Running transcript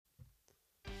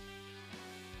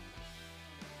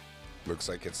Looks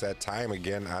like it's that time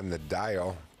again on the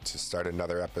dial to start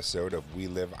another episode of We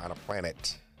Live on a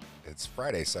Planet. It's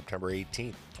Friday, September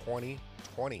 18th,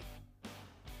 2020.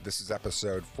 This is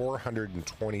episode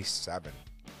 427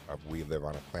 of We Live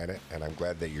on a Planet, and I'm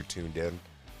glad that you're tuned in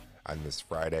on this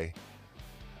Friday.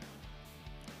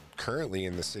 Currently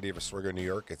in the city of Oswego, New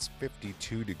York, it's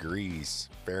 52 degrees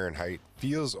Fahrenheit.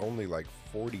 Feels only like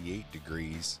 48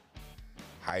 degrees.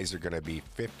 Highs are going to be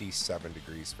 57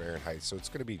 degrees Fahrenheit, so it's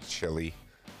going to be chilly.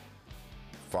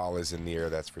 Fall is in the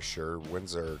air, that's for sure.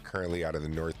 Winds are currently out of the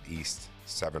northeast,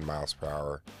 7 miles per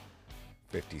hour,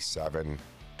 57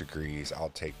 degrees. I'll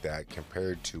take that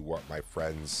compared to what my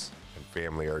friends and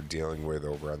family are dealing with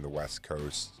over on the West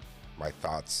Coast. My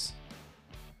thoughts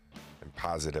and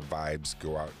positive vibes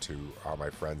go out to all my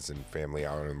friends and family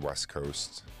out on the West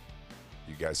Coast.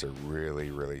 You guys are really,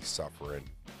 really suffering.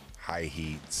 High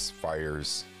heats,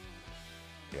 fires.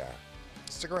 Yeah.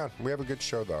 Stick around. We have a good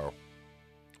show, though.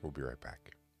 We'll be right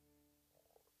back.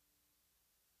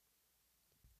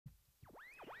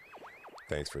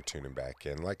 Thanks for tuning back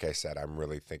in. Like I said, I'm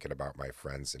really thinking about my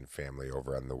friends and family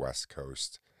over on the West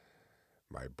Coast.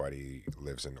 My buddy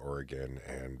lives in Oregon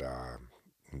and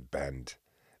in Bend.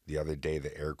 The other day,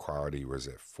 the air quality was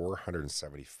at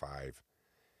 475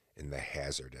 in the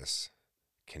hazardous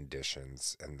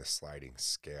conditions and the sliding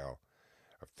scale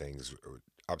of things.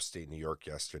 Upstate New York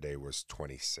yesterday was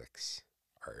 26,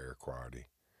 our air quality.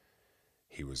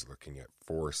 He was looking at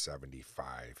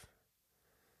 475.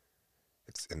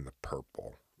 It's in the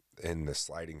purple. In the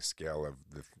sliding scale of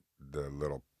the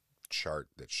little chart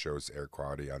that shows air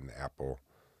quality on the Apple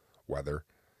weather,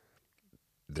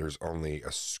 there's only a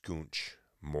skoonch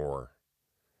more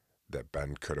that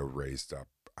Ben could have raised up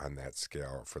on that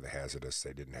scale for the hazardous.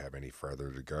 They didn't have any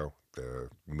further to go. The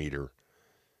meter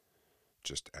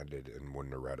just ended and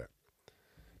wouldn't have read it.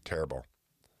 Terrible.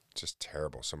 Just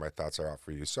terrible. So my thoughts are out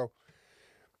for you. So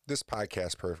this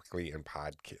podcast, perfectly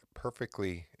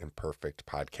imperfect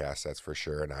podcast, that's for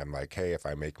sure. And I'm like, hey, if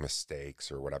I make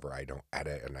mistakes or whatever, I don't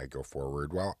edit and I go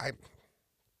forward. Well,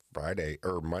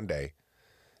 Monday,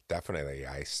 definitely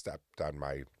I stepped on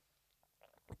my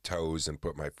toes and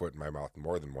put my foot in my mouth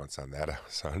more than once on that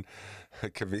episode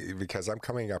because I'm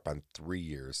coming up on 3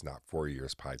 years, not 4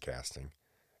 years podcasting.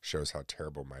 Shows how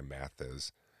terrible my math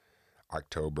is.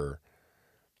 October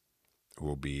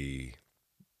will be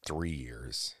 3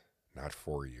 years, not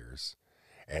 4 years.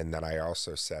 And then I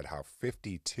also said how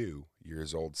 52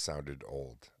 years old sounded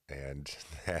old. And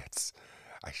I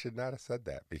should not have said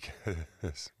that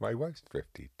because my wife's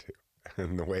 52.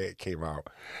 And the way it came out,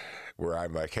 where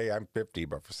I'm like, hey, I'm 50,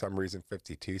 but for some reason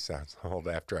 52 sounds old.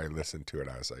 After I listened to it,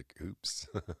 I was like, oops.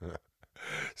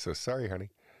 So sorry, honey,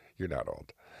 you're not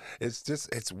old.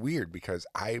 It's weird because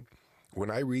when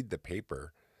I read the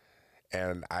paper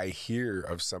and I hear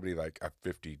of somebody like a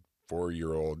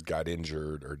 54-year-old got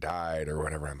injured or died or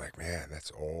whatever, I'm like, man,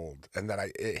 that's old. And then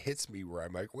it hits me where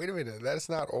I'm like, wait a minute, that's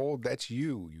not old. That's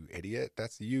you idiot.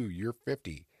 That's you. You're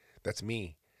 50. That's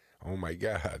me. Oh my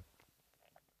God.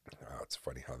 Oh, it's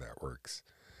funny how that works.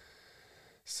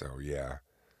 So, yeah.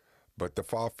 But the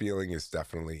fall feeling is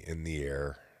definitely in the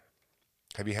air.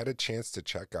 Have you had a chance to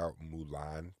check out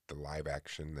Mulan, the live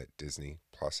action that Disney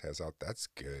Plus has out? That's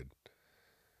good.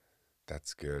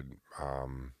 That's good.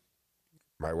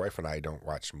 My wife and I don't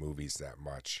watch movies that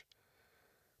much,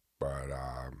 but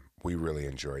we really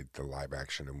enjoyed the live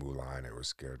action of Mulan. It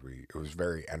was good. It was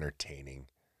very entertaining.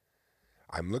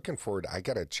 I'm looking forward. I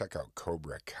got to check out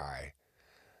Cobra Kai.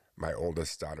 My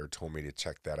oldest daughter told me to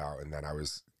check that out, and then I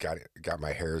got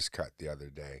my hairs cut the other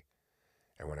day,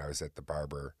 and when I was at the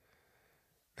barber,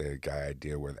 the guy I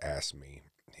deal with asked me,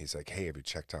 he's like, hey, have you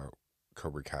checked out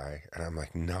Cobra Kai? And I'm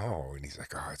like, no. And he's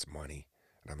like, oh, it's money.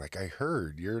 And I'm like, I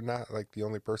heard. You're not like the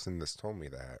only person that's told me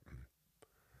that.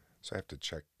 So I have to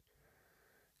check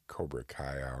Cobra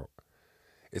Kai out.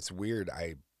 It's weird.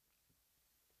 I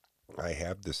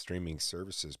have the streaming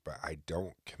services, but I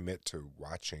don't commit to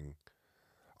watching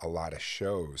a lot of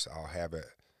shows. I'll have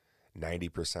it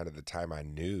 90% of the time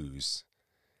on news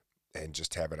and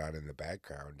just have it on in the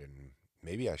background. And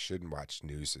maybe I shouldn't watch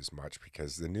news as much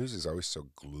because the news is always so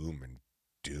gloom and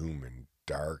doom and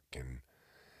dark and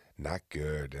not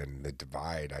good. And the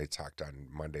divide, I talked on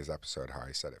Monday's episode how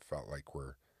I said it felt like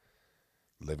we're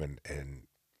living in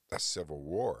a civil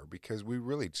war because we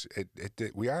really,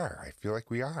 we are. I feel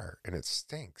like we are, and it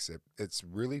stinks. It's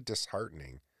really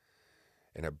disheartening,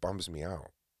 and it bums me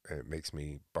out. And it makes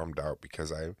me bummed out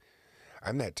because I'm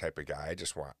that type of guy. I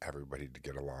just want everybody to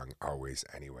get along always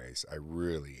anyways. I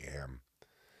really am.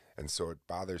 And so it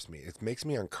bothers me. It makes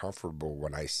me uncomfortable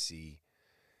when I see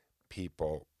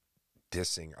people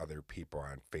dissing other people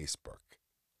on Facebook.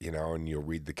 and you'll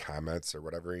read the comments or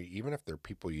whatever, even if they're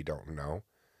people you don't know,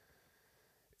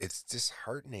 it's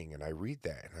disheartening. And I read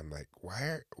that and I'm like,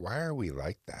 why are we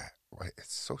like that? Why,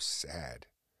 it's so sad.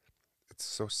 It's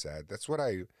so sad. That's what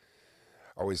I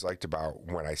always liked about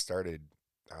when I started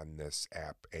on this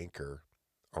app, Anchor,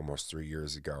 almost 3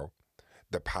 years ago.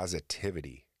 The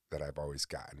positivity that I've always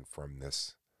gotten from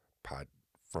this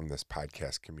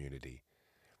podcast community,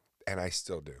 and I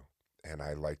still do, and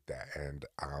I like that. And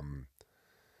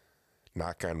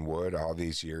knock on wood, all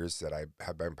these years that I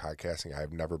have been podcasting,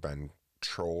 I've never been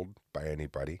trolled by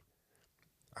anybody.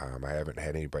 I haven't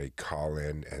had anybody call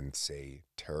in and say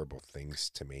terrible things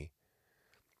to me.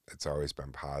 It's always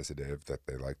been positive, that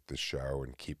they like the show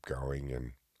and keep going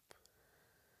and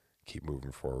keep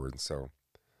moving forward. So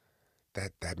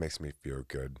that makes me feel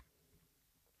good.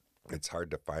 It's hard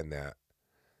to find that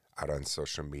out on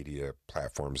social media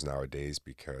platforms nowadays,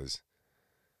 because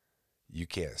you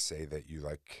can't say that you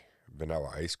like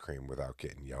vanilla ice cream without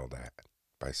getting yelled at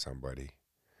by somebody.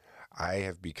 I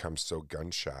have become so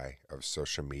gun shy of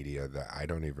social media that I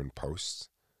don't even post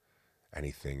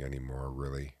anything anymore,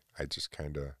 really. I just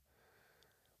kind of,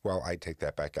 I take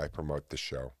that back. I promote the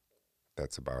show.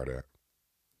 That's about it.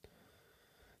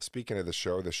 Speaking of the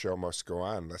show must go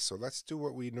on. So let's do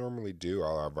what we normally do.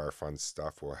 All of our fun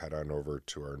stuff. We'll head on over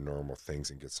to our normal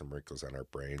things and get some wrinkles on our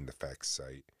brain, the facts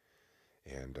site,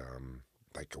 and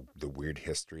the weird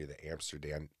history of the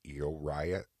Amsterdam eel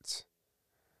riots.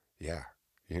 Yeah,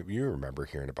 you remember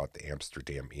hearing about the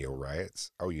Amsterdam eel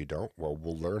riots? Oh, you don't? Well,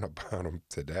 we'll learn about them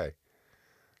today.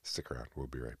 Stick around. We'll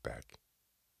be right back.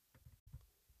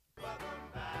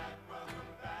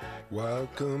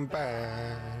 Welcome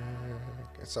back.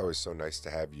 It's always so nice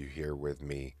to have you here with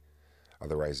me.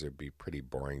 Otherwise, it'd be pretty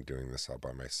boring doing this all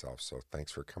by myself. So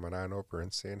thanks for coming on over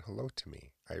and saying hello to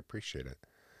me. I appreciate it.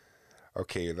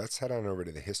 Okay, let's head on over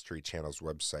to the History Channel's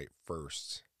website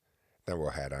first. Then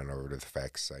we'll head on over to the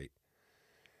facts site.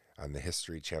 On the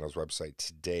History Channel's website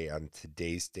today, on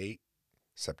today's date,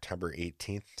 September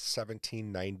 18th,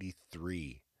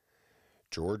 1793,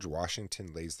 George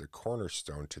Washington lays the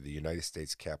cornerstone to the United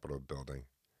States Capitol building,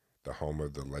 the home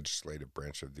of the legislative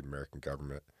branch of the American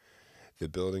government. The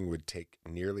building would take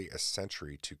nearly a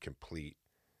century to complete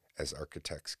as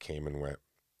architects came and went.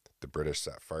 The British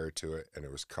set fire to it, and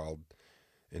it was called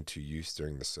into use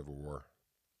during the Civil War.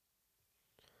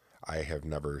 I have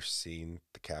never seen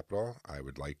the Capitol. I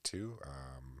would like to.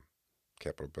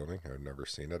 Capitol building, I've never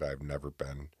seen it. I've never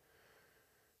been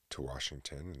to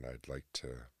Washington, and I'd like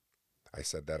to. I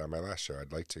said that on my last show.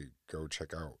 I'd like to go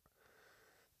check out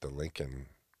the Lincoln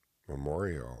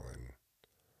Memorial and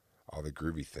all the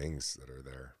groovy things that are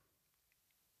there.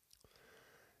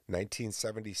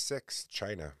 1976,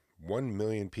 China. 1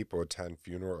 million people attend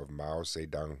funeral of Mao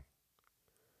Zedong.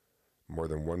 More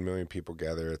than 1 million people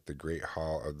gather at the Great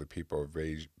Hall of the People of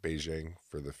Beijing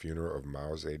for the funeral of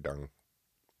Mao Zedong,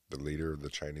 the leader of the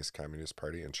Chinese Communist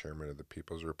Party and chairman of the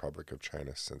People's Republic of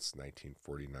China since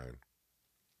 1949.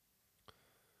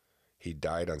 He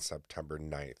died on September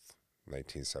 9th,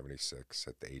 1976,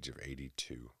 at the age of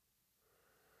 82.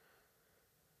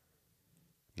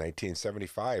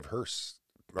 1975,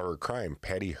 crime.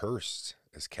 Patty Hearst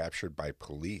is captured by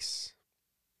police.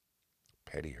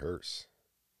 Patty Hearst.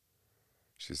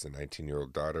 She's the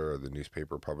 19-year-old daughter of the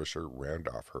newspaper publisher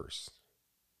Randolph Hearst.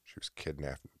 She was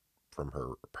kidnapped from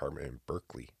her apartment in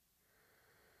Berkeley,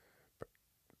 but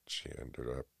she ended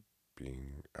up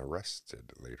being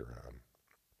arrested later on.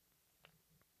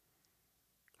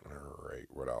 All right,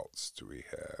 what else do we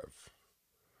have?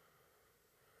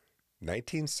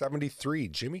 1973,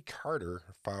 Jimmy Carter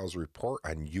files report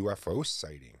on UFO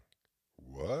sighting.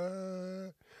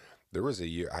 What? There was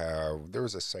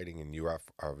a sighting of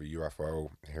a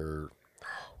UFO here.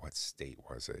 What state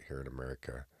was it here in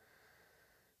America?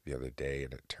 The other day,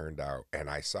 and it turned out, and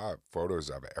I saw photos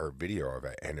of it or video of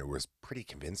it, and it was pretty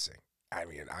convincing. I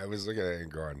mean, I was looking at it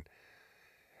and going,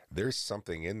 there's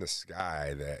something in the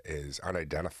sky that is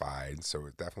unidentified, so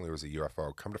it definitely was a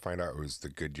UFO. Come to find out, it was the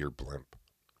Goodyear blimp.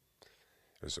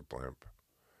 It was a blimp.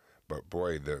 But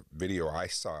boy, the video I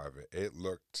saw of it, it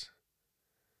looked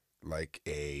like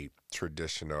a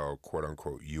traditional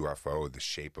quote-unquote UFO, the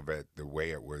shape of it, the way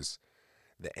it was,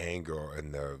 the angle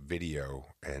and the video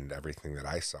and everything that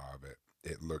I saw of it,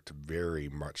 it looked very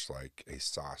much like a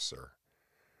saucer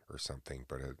or something,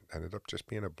 but it ended up just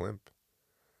being a blimp.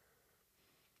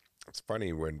 It's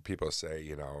funny when people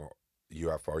say,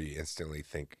 UFO, you instantly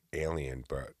think alien,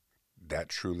 but that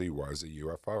truly was a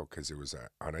UFO because it was an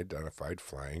unidentified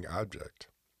flying object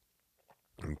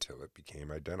until it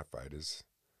became identified as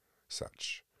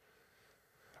such.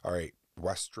 All right,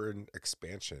 Western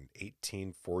expansion,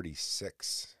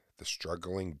 1846. The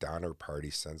struggling Donner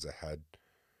Party sends ahead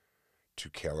to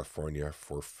California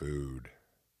for food.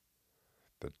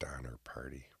 The Donner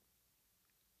Party.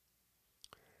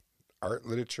 Art,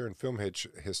 literature, and film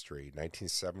history,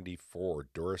 1974.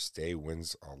 Doris Day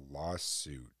wins a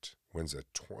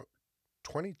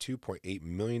 $22.8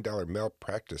 million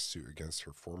malpractice suit against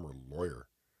her former lawyer.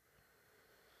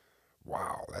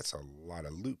 Wow, that's a lot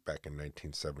of loot back in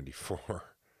 1974.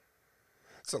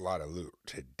 That's a lot of loot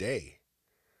today.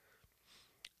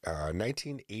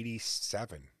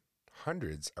 1987.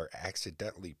 Hundreds are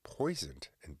accidentally poisoned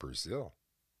in Brazil.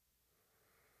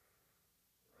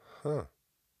 Huh.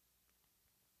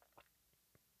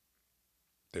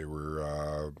 They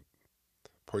were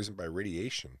poisoned by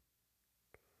radiation.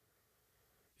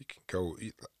 You can go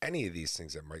any of these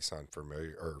things that might sound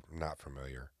familiar or not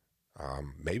familiar,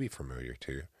 maybe familiar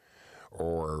to you,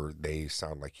 or they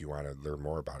sound like you want to learn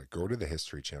more about it. Go to the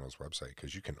History Channel's website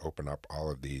because you can open up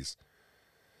all of these,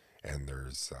 and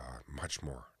there's much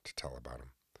more to tell about them.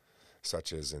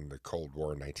 Such as in the Cold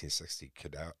War in 1960,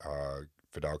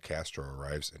 Fidel Castro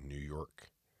arrives in New York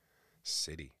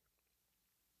City.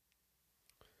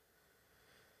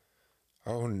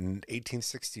 Oh, in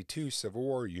 1862, Civil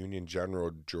War, Union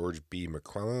General George B.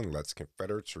 McClellan lets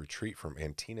Confederates retreat from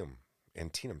Antietam.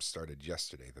 Antietam started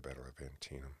yesterday, the Battle of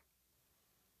Antietam.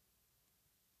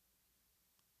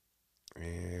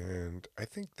 And I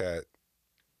think that's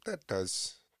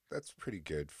pretty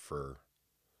good for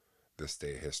this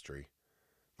day of history.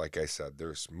 Like I said,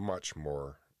 there's much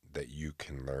more that you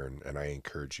can learn, and I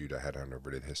encourage you to head on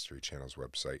over to the History Channel's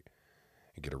website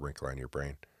and get a wrinkle on your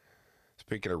brain.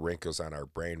 Speaking of wrinkles on our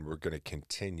brain, we're going to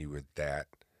continue with that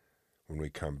when we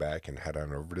come back and head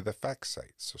on over to the facts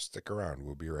site. So stick around.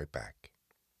 We'll be right back.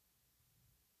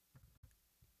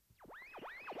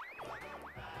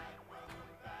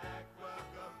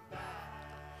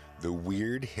 The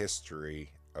weird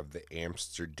history of the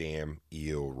Amsterdam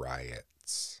eel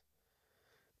riots.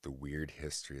 The weird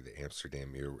history of the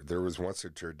Amsterdam eel. There was once a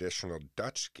traditional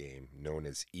Dutch game known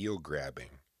as eel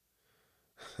grabbing.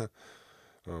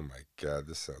 Oh my God,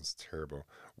 this sounds terrible.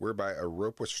 Whereby a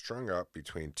rope was strung up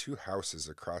between two houses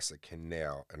across a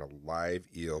canal and a live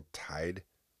eel tied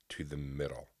to the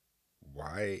middle.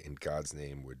 Why in God's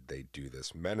name would they do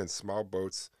this? Men in small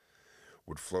boats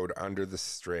would float under the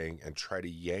string and try to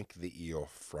yank the eel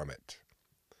from it.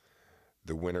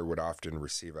 The winner would often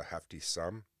receive a hefty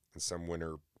sum, and some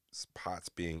winners' pots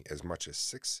being as much as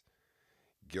 6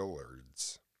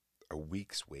 guillards, a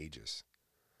week's wages.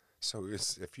 So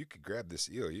if you could grab this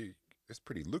eel, it's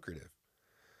pretty lucrative.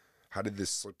 How did this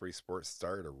slippery sport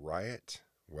start? A riot?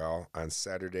 Well, on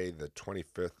Saturday, the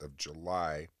 25th of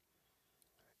July,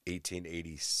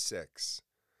 1886,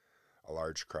 a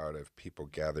large crowd of people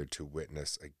gathered to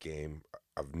witness a game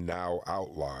of now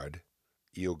outlawed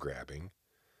eel grabbing.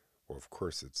 Well, of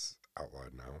course it's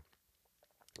outlawed now.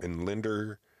 In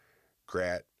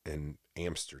Lindergrat in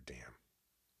Amsterdam.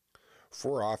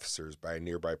 4 officers by a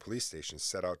nearby police station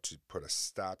set out to put a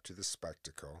stop to the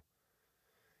spectacle,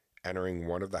 entering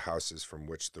one of the houses from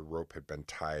which the rope had been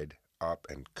tied up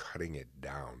and cutting it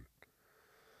down.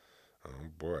 Oh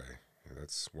boy,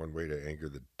 that's one way to anger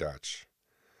the Dutch.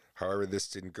 However, this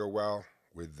didn't go well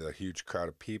with the huge crowd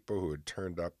of people who had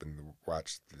turned up and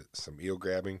watched some eel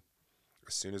grabbing.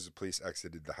 As soon as the police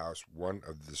exited the house, one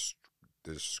of the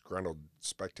disgruntled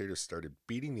spectators started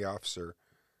beating the officer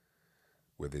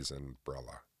with his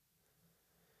umbrella.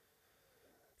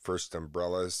 First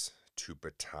umbrellas to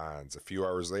batons. A few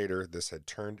hours later, this had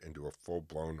turned into a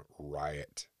full-blown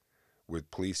riot,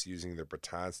 with police using their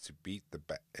batons to beat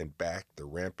back the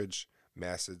rampage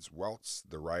masses. Whilst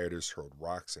the rioters hurled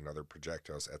rocks and other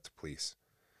projectiles at the police.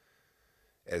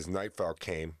 As nightfall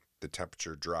came, the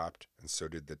temperature dropped, and so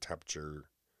did the temperature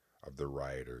of the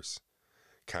rioters,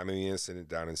 calming the incident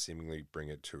down and seemingly bring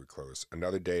it to a close.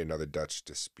 Another day, another Dutch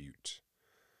dispute.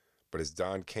 But as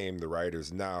dawn came, the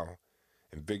rioters, now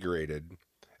invigorated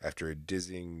after a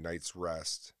dizzying night's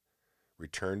rest,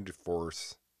 returned in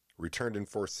force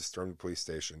to storm the police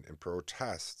station in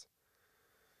protest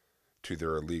to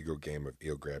their illegal game of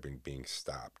eel grabbing being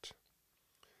stopped.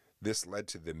 This led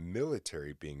to the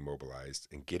military being mobilized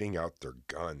and getting out their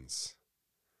guns.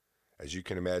 As you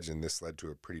can imagine, this led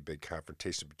to a pretty big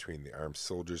confrontation between the armed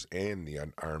soldiers and the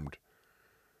unarmed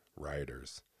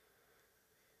rioters.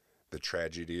 The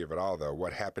tragedy of it all, though,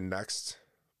 what happened next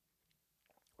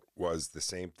was the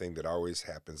same thing that always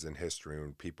happens in history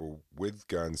when people with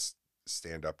guns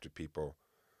stand up to people,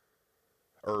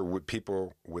 or when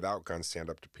people without guns stand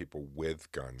up to people with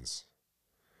guns.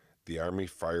 The army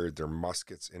fired their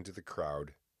muskets into the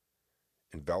crowd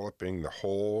enveloping the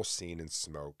whole scene in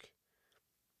smoke,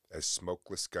 as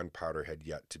smokeless gunpowder had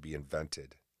yet to be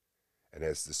invented. And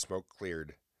as the smoke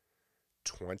cleared,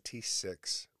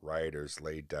 26 rioters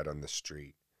lay dead on the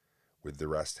street, with the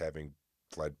rest having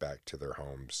fled back to their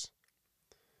homes.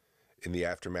 In the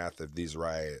aftermath of these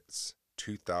riots,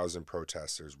 2,000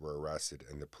 protesters were arrested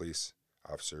and the police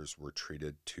officers were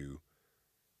treated to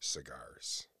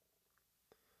cigars.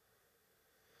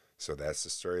 So that's the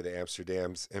story of the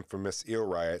Amsterdam's infamous eel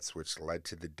riots, which led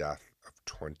to the death of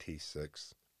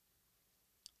 26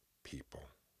 people.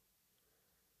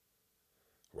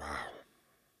 Wow.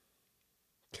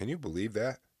 Can you believe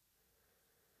that?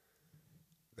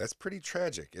 That's pretty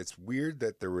tragic. It's weird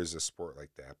that there was a sport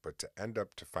like that, but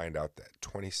to find out that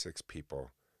 26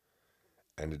 people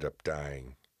ended up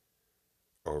dying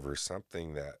over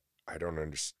something that I don't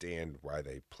understand why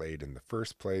they played in the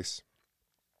first place.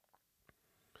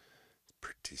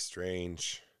 Pretty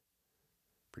strange.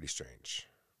 Pretty strange.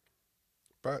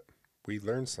 But we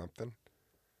learned something.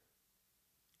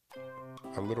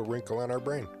 A little wrinkle on our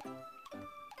brain.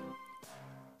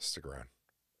 Stick around.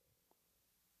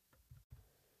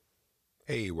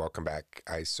 Hey, welcome back.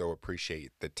 I so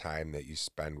appreciate the time that you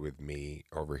spend with me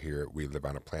over here at We Live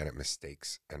on a Planet,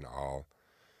 Mistakes and All.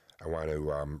 I want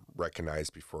to recognize,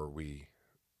 before we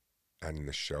end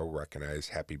the show, recognize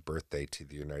happy birthday to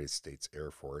the United States Air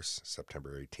Force,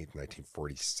 September 18th,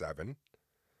 1947.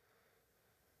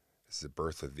 This is the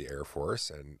birth of the Air Force,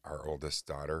 and our oldest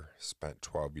daughter spent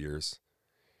 12 years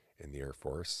in the Air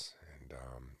Force, and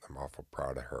I'm awful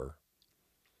proud of her.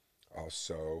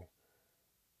 Also,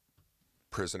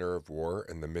 Prisoner of War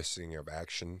and the Missing of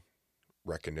Action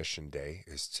Recognition Day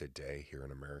is today here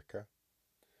in America.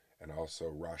 And also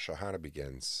Rosh Hashanah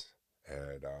begins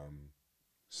at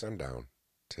sundown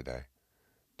today,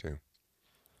 too.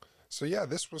 So yeah,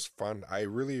 this was fun. I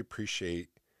really appreciate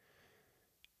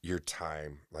your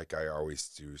time, like I always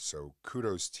do. So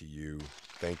kudos to you.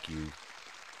 Thank you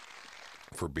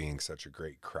for being such a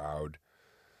great crowd.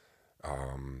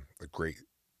 A great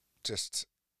just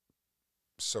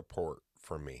support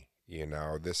for me. You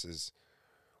know,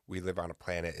 We Live on a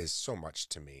Planet is so much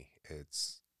to me.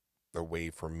 It's a way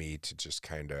for me to just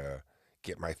kind of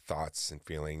get my thoughts and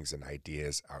feelings and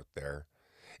ideas out there.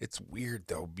 It's weird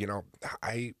though, you know,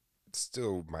 I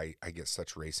get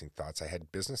such racing thoughts. I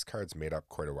had business cards made up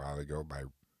quite a while ago by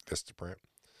Vistaprint.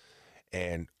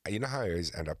 And you know how I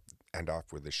always end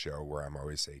off with a show where I'm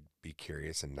always say, be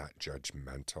curious and not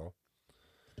judgmental.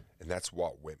 And that's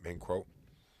Walt Whitman quote.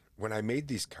 When I made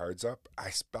these cards up, I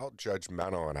spelled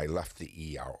judgmental and I left the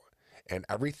E out. And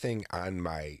everything on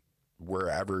my where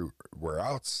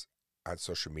else on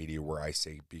social media where I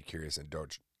say be curious and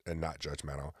not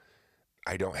judgmental,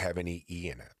 I don't have any E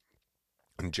in it.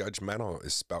 And judgmental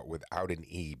is spelt without an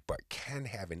E, but can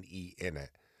have an E in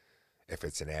it if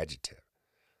it's an adjective.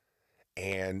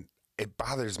 And it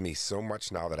bothers me so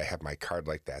much now that I have my card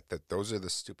like that those are the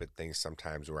stupid things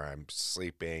sometimes where I'm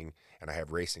sleeping and I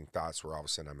have racing thoughts where all of a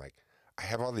sudden I'm like, I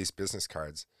have all these business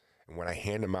cards. And when I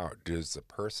hand them out, does the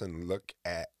person look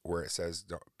at where it says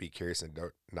don't be curious and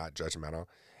not judgmental?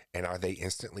 And are they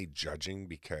instantly judging?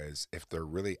 Because if they're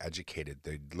really educated,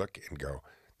 they'd look and go,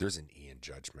 there's an E in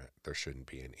judgment. There shouldn't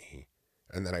be an E.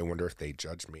 And then I wonder if they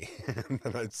judge me. And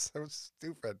that's so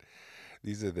stupid.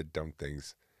 These are the dumb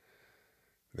things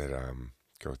that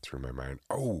go through my mind.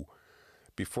 Oh,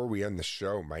 before we end the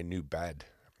show, my new bed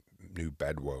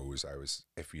woes.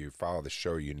 If you follow the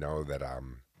show, you know that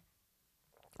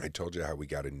I told you how we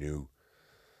got a new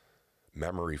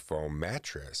memory foam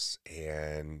mattress,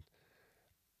 and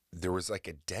there was like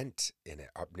a dent in it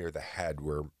up near the head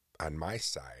where on my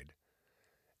side,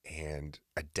 and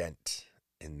a dent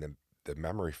in the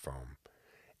memory foam.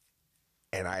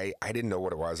 And I didn't know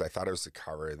what it was. I thought it was the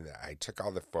cover, and I took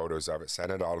all the photos of it,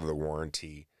 sent it all to the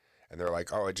warranty, and they're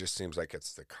like, oh, it just seems like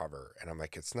it's the cover. And I'm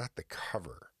like, it's not the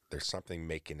cover. There's something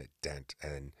making it dent.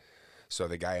 And so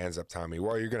the guy ends up telling me,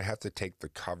 well, you're going to have to take the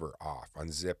cover off,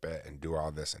 unzip it, and do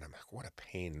all this. And I'm like, what a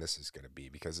pain this is going to be,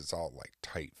 because it's all like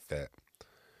tight fit.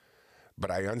 But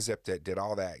I unzipped it, did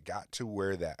all that, got to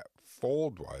where that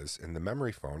fold was in the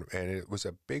memory foam, and it was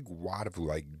a big wad of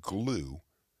like glue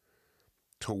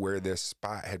to where this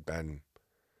spot had been,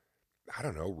 I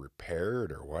don't know,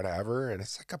 repaired or whatever. And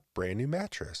it's like a brand new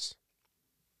mattress.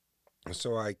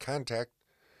 So I contact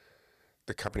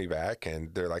the company back,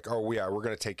 and they're like, oh yeah, we're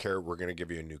going to take care of it. We're going to give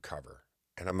you a new cover.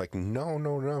 And I'm like,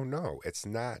 no. It's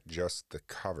not just the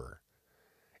cover.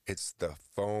 It's the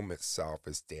foam itself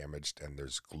is damaged and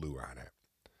there's glue on it.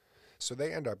 So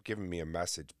they end up giving me a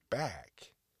message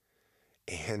back.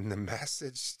 And the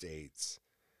message states,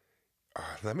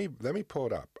 let me pull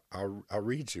it up. I'll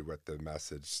read you what the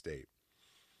message state.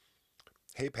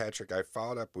 Hey Patrick, I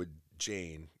followed up with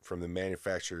Jane from the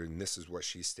manufacturer, and this is what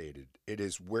she stated. It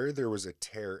is where there was a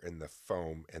tear in the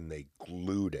foam and they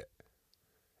glued it.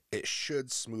 It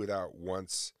should smooth out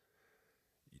once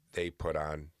they put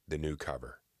on the new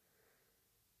cover.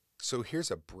 So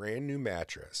here's a brand new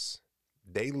mattress.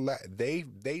 They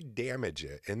damage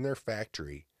it in their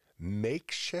factory,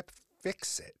 makeshift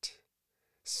fix it,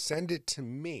 send it to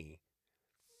me,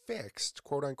 fixed,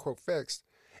 quote unquote fixed,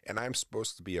 and I'm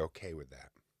supposed to be okay with that.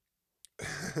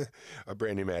 A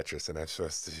brand new mattress, and I'm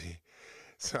supposed to be.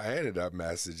 So I ended up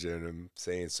messaging them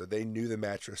saying, so they knew the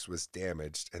mattress was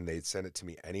damaged and they'd send it to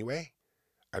me anyway.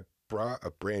 I brought a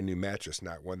brand new mattress,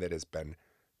 not one that has been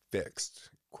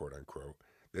fixed, quote unquote.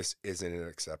 This isn't an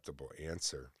acceptable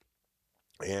answer.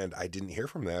 And I didn't hear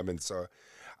from them. And so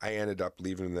I ended up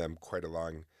leaving them quite a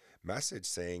long message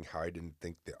saying how I didn't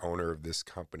think the owner of this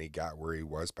company got where he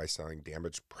was by selling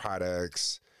damaged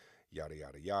products, yada,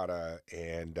 yada, yada.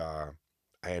 And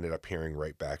I ended up hearing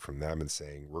right back from them and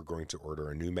saying, we're going to order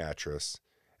a new mattress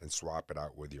and swap it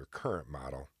out with your current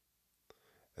model.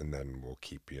 And then we'll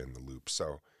keep you in the loop.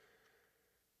 So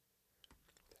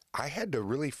I had to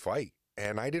really fight.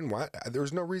 And I didn't want, there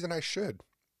was no reason I should.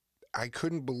 I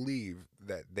couldn't believe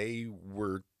that they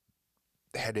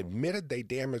had admitted they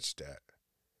damaged it.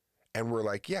 And we're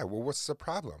like, yeah, well, what's the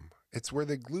problem? It's where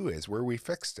the glue is, where we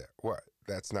fixed it. What?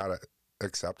 That's not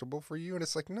acceptable for you? And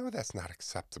it's like, no, that's not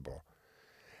acceptable.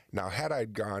 Now, had I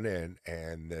gone in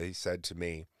and they said to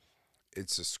me,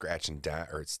 it's a scratch and dent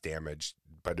or it's damaged,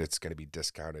 but it's going to be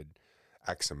discounted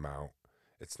X amount.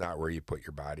 It's not where you put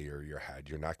your body or your head.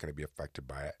 You're not going to be affected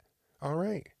by it. All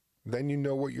right. Then you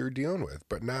know what you're dealing with,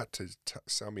 but not to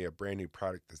sell me a brand new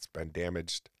product that's been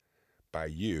damaged by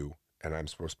you and I'm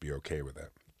supposed to be okay with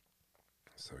it.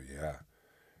 So yeah,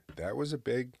 that was a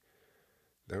big,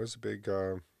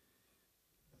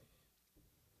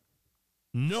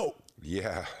 no.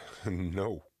 Yeah,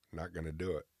 no, not going to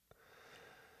do it.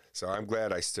 So I'm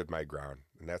glad I stood my ground,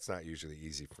 and that's not usually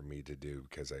easy for me to do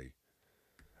because I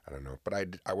don't know, but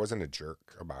I wasn't a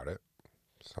jerk about it.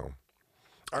 So,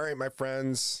 all right, my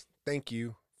friends, thank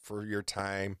you for your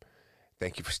time.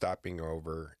 Thank you for stopping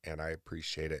over, and I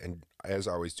appreciate it. And as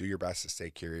always, do your best to stay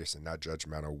curious and not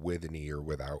judgmental with an E or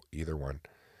without either one.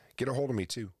 Get a hold of me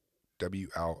too,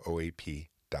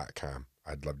 WLOAP.com.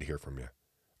 I'd love to hear from you.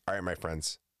 All right, my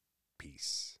friends,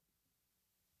 peace.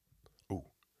 Ooh,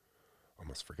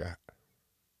 almost forgot.